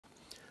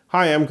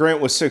Hi, I'm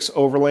Grant with 6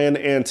 Overland,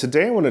 and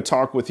today I want to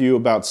talk with you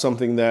about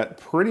something that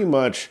pretty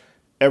much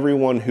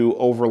everyone who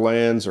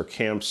overlands or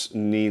camps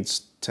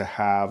needs to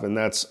have, and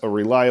that's a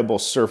reliable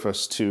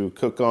surface to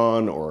cook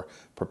on or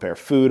prepare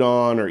food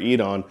on or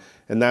eat on,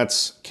 and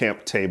that's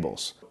camp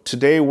tables.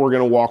 Today we're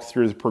going to walk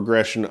through the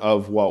progression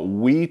of what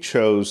we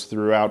chose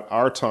throughout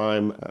our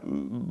time,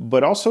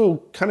 but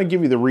also kind of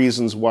give you the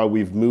reasons why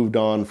we've moved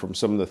on from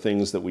some of the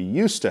things that we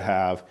used to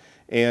have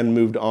and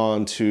moved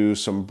on to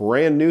some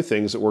brand new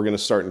things that we're going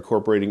to start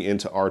incorporating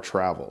into our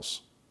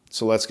travels.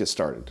 So let's get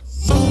started.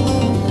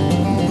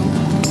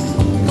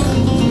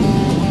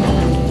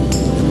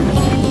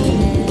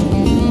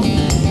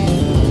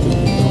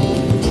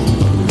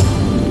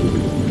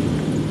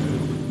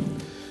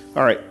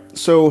 All right,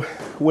 so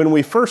when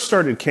we first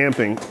started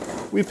camping,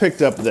 we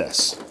picked up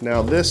this.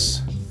 Now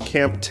this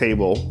camp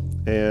table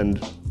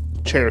and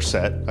chair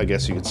set, I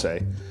guess you could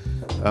say,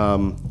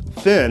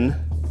 thin,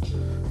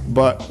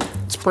 but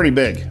it's pretty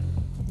big.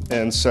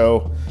 And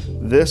so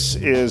this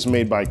is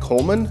made by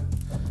Coleman.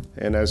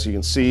 And as you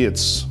can see,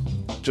 it's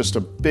just a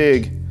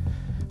big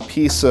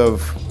piece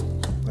of,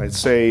 I'd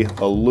say,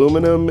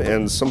 aluminum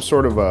and some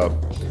sort of a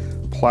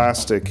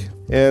plastic.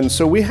 And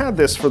so we had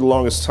this for the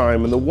longest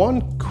time. And the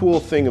one cool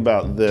thing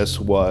about this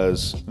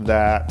was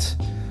that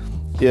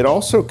it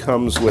also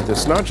comes with,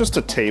 it's not just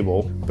a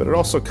table, but it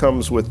also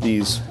comes with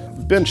these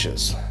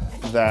benches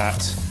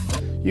that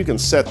you can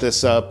set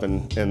this up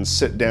and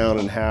sit down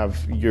and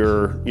have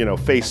your,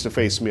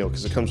 face-to-face meal,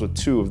 because it comes with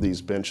 2 of these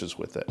benches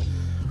with it.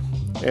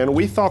 And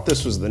we thought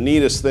this was the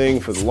neatest thing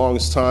for the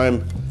longest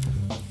time,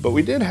 but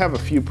we did have a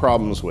few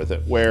problems with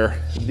it,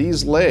 where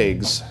these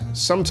legs,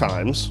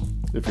 sometimes,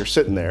 if you're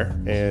sitting there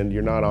and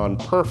you're not on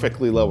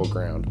perfectly level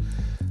ground,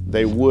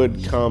 they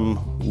would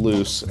come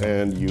loose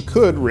and you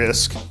could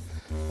risk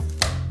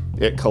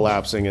it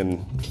collapsing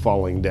and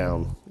falling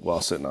down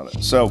while sitting on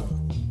it. So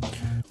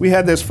we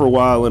had this for a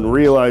while and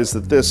realized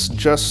that this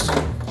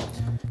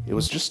it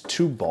was just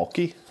too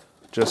bulky,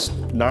 just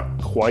not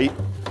quite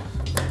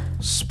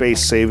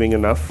space saving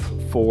enough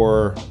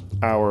for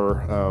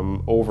our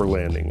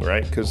overlanding,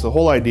 right? Because the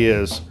whole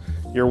idea is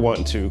you're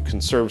wanting to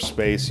conserve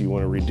space, you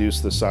want to reduce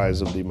the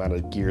size of the amount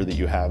of gear that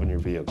you have in your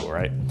vehicle,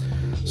 right?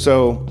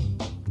 So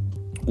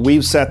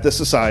we've set this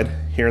aside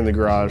here in the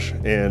garage,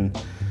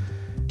 and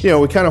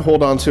we kind of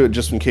hold on to it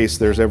just in case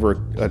there's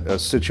ever a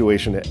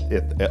situation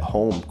at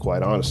home,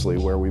 quite honestly,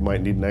 where we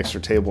might need an extra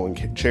table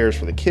and chairs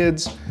for the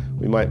kids.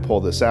 We might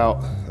pull this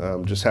out,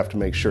 just have to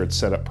make sure it's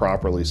set up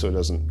properly so it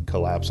doesn't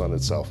collapse on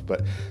itself.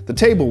 But the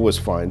table was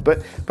fine,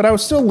 but I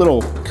was still a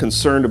little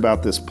concerned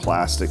about this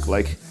plastic.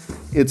 Like,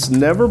 it's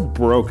never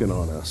broken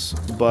on us,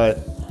 but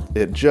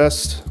it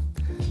just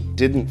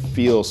didn't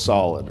feel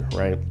solid,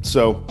 right?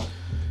 So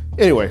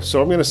anyway,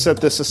 so I'm gonna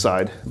set this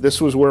aside. This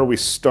was where we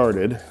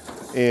started.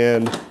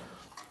 And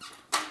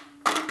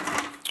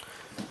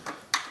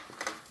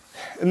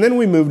then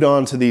we moved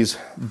on to these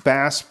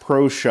Bass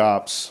Pro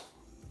Shops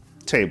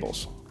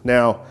tables.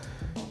 Now,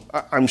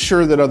 I'm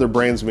sure that other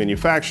brands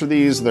manufacture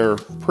these. They're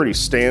pretty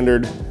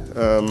standard.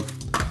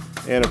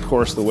 And of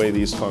course, the way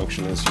these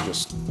function is you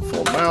just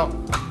fold them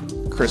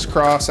out,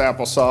 crisscross,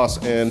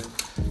 applesauce, and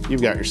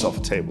you've got yourself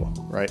a table,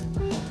 right?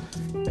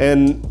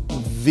 And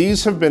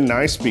these have been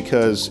nice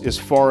because as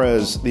far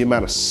as the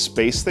amount of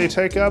space they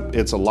take up,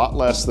 it's a lot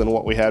less than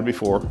what we had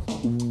before.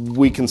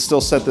 We can still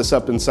set this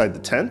up inside the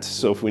tent.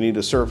 So if we need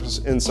a surface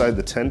inside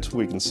the tent,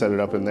 we can set it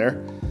up in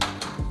there.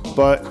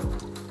 But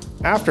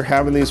after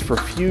having these for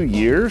a few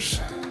years,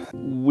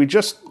 we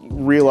just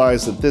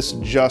realized that this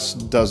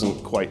just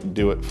doesn't quite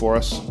do it for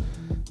us.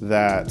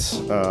 That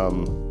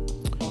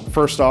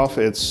first off,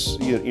 it's,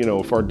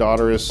 if our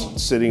daughter is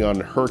sitting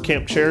on her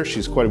camp chair,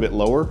 she's quite a bit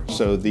lower.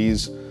 So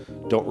these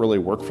don't really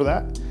work for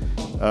that.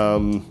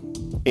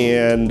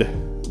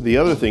 And the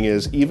other thing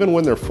is, even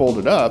when they're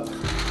folded up,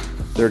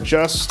 they're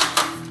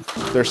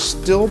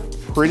still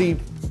pretty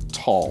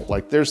tall.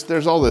 Like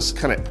there's all this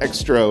kind of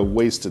extra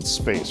wasted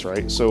space,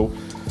 right? So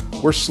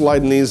we're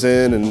sliding these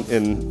in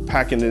and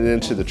packing it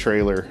into the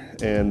trailer,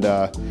 and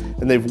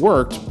they've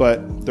worked,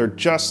 but they're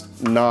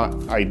just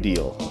not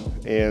ideal.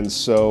 And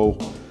so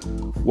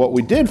what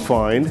we did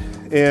find,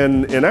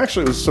 and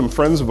actually it was some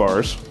friends of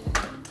ours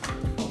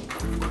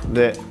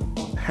that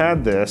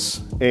had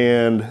this,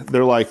 and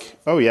they're like,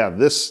 oh yeah,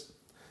 it's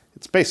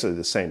basically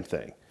the same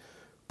thing,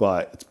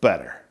 but it's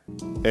better.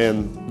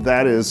 And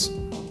that is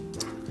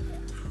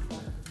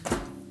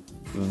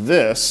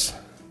this,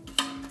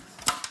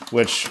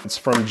 which it's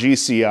from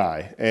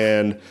GCI,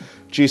 and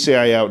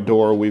GCI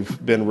Outdoor.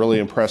 We've been really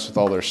impressed with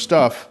all their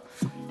stuff.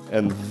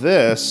 And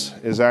this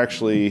is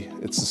actually,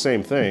 it's the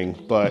same thing,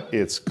 but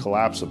it's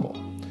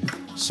collapsible.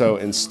 So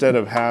instead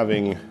of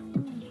having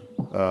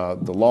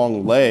the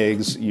long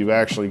legs, you've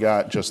actually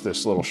got just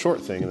this little short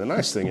thing. And the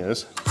nice thing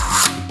is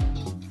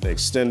they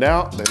extend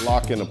out, they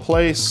lock into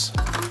place,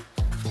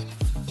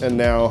 and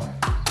now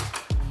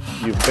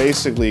you've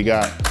basically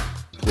got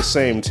the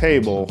same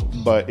table,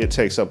 but it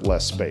takes up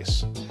less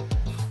space.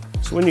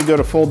 So when you go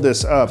to fold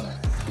this up,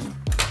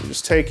 you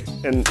just take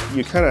and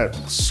you kind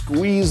of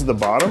squeeze the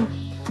bottom,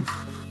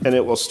 and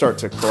it will start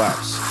to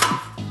collapse.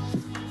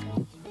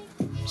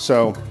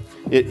 So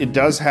it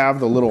does have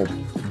the little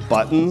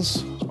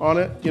buttons on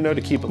it, you know,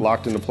 to keep it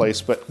locked into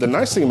place. But the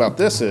nice thing about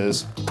this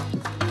is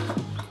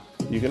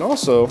you can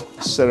also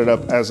set it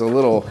up as a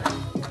little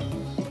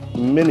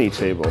mini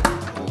table.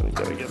 We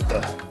gotta get the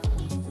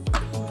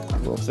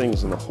little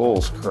things in the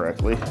holes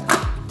correctly.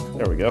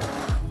 There we go.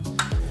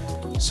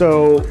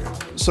 So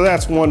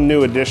that's one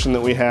new addition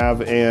that we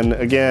have. And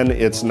again,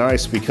 it's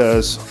nice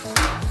because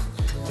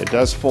it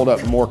does fold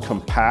up more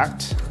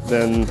compact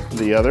than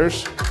the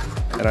others.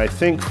 And I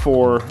think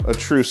for a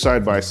true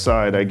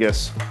side-by-side, I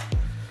guess,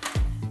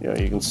 you know,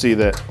 you can see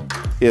that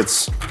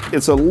it's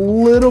a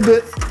little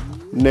bit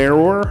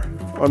narrower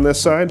on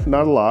this side,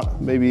 not a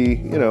lot, maybe,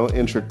 you know,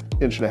 inch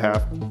and a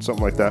half,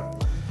 something like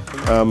that.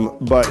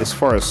 But as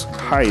far as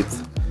height,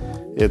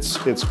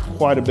 it's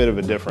quite a bit of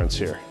a difference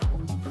here.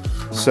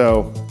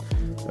 So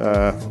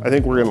I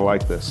think we're gonna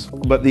like this.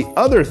 But the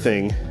other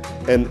thing,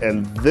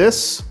 and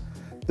this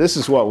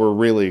is what we're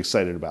really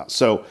excited about.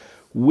 So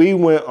we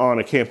went on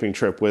a camping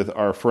trip with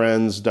our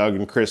friends, Doug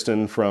and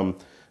Kristen from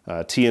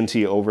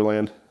TNT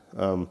Overland,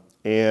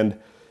 and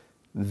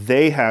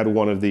they had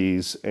one of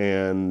these,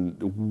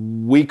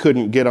 and we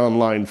couldn't get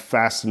online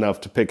fast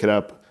enough to pick it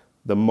up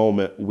the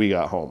moment we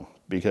got home,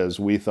 because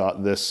we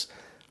thought this,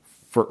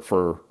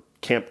 for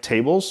camp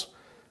tables,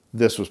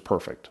 this was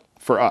perfect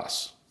for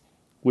us.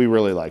 We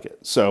really like it.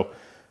 So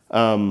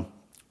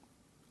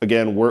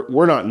again,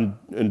 we're not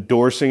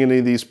endorsing any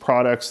of these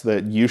products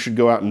that you should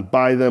go out and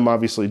buy them.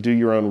 Obviously, do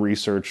your own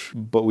research.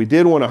 But we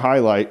did want to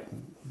highlight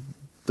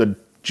the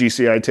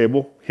GCI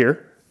table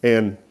here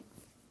and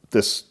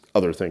this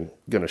other thing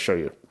I'm going to show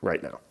you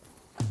right now.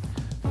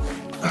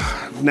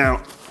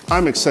 Now,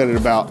 I'm excited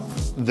about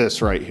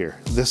this right here.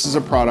 This is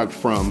a product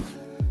from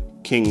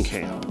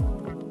KingCamp.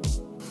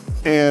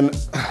 And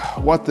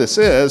what this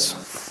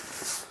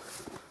is,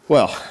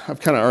 well,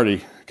 I've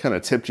already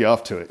tipped you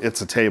off to it.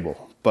 It's a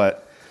table.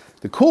 But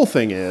the cool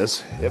thing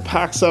is it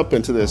packs up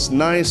into this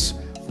nice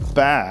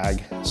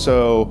bag.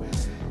 So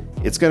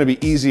it's gonna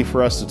be easy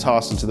for us to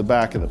toss into the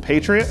back of the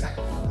Patriot.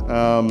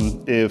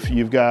 If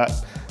you've got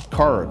a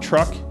car or a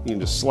truck, you can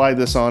just slide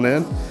this on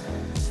in.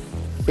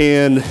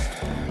 And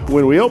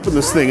when we open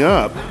this thing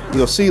up,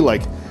 you'll see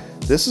like,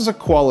 this is a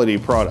quality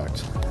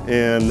product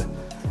and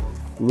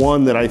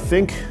one that I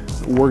think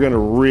we're gonna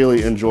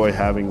really enjoy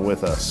having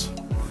with us.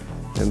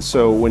 And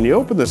so when you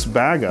open this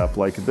bag up,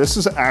 like this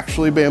is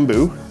actually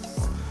bamboo.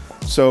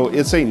 So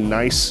it's a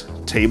nice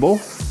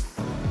table.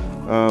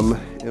 And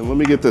let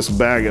me get this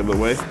bag out of the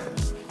way.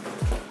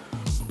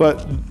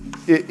 But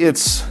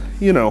it's,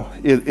 you know,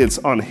 it's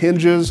on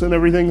hinges and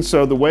everything.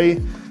 So the way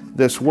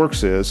this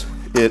works is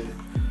it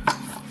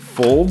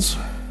folds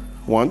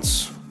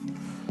once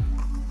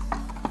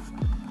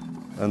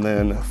and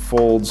then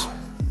folds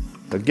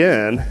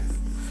again.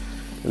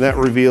 And that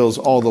reveals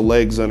all the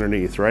legs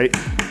underneath, right?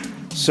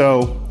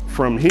 So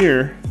from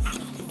here,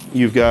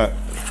 you've got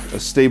a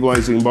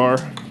stabilizing bar,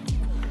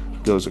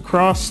 goes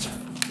across,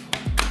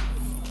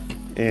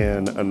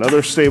 and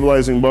another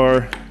stabilizing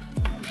bar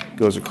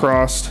goes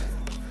across,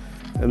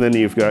 and then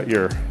you've got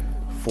your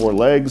 4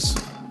 legs.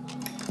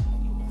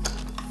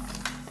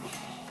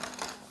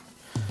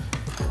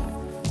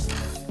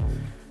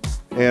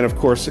 And of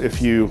course,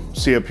 if you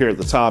see up here at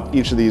the top,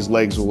 each of these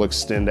legs will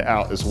extend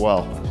out as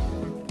well.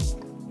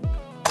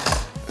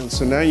 And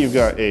so now you've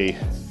got a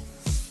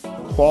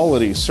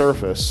quality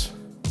surface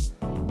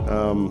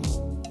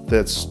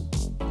that's,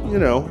 you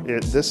know,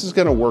 this is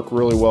gonna work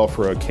really well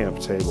for a camp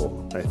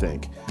table, I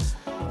think.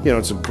 You know,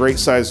 it's a great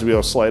size to be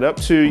able to slide up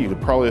to. You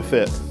could probably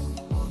fit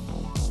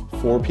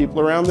 4 people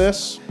around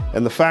this.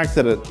 And the fact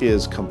that it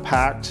is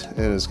compact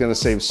and is gonna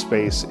save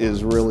space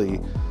is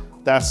really,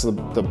 that's the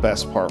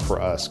best part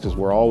for us, because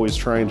we're always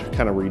trying to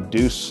kind of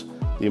reduce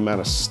the amount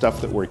of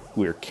stuff that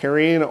we're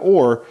carrying,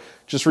 or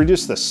just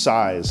reduce the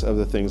size of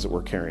the things that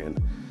we're carrying.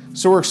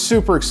 So we're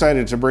super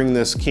excited to bring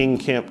this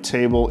KingCamp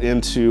table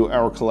into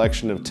our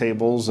collection of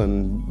tables,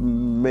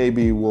 and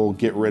maybe we'll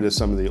get rid of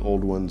some of the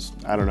old ones.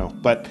 I don't know.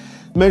 But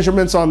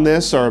measurements on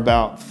this are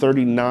about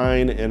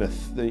 39 and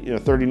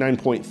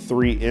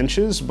 39.3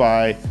 inches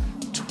by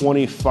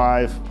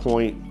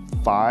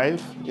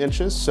 25.5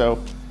 inches. So,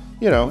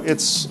 you know,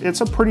 it's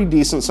a pretty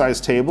decent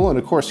sized table. And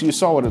of course, you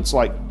saw what it's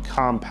like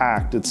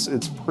compact.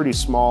 It's pretty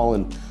small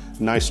and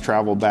nice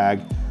travel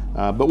bag.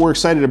 But we're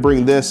excited to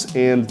bring this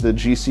and the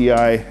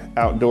GCI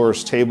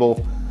Outdoors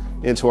table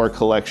into our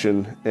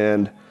collection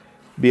and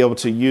be able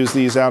to use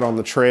these out on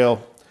the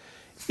trail.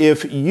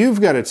 If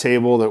you've got a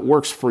table that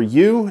works for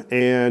you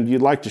and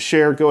you'd like to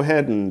share, go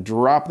ahead and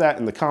drop that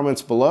in the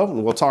comments below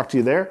and we'll talk to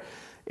you there.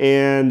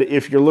 And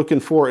if you're looking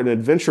for an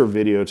adventure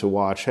video to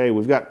watch, hey,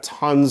 we've got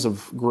tons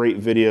of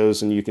great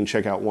videos and you can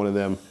check out one of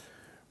them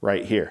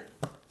right here.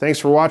 Thanks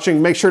for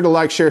watching. Make sure to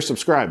like, share,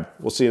 subscribe.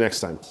 We'll see you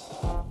next time.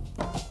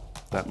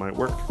 That might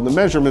work. The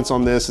measurements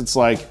on this, it's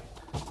like,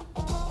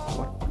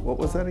 what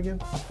was that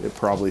again? It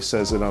probably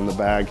says it on the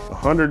bag.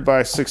 100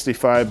 by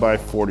 65 by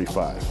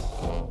 45.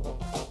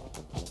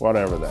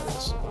 Whatever that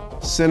is.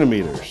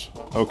 Centimeters.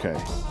 Okay.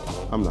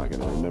 I'm not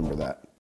gonna remember that.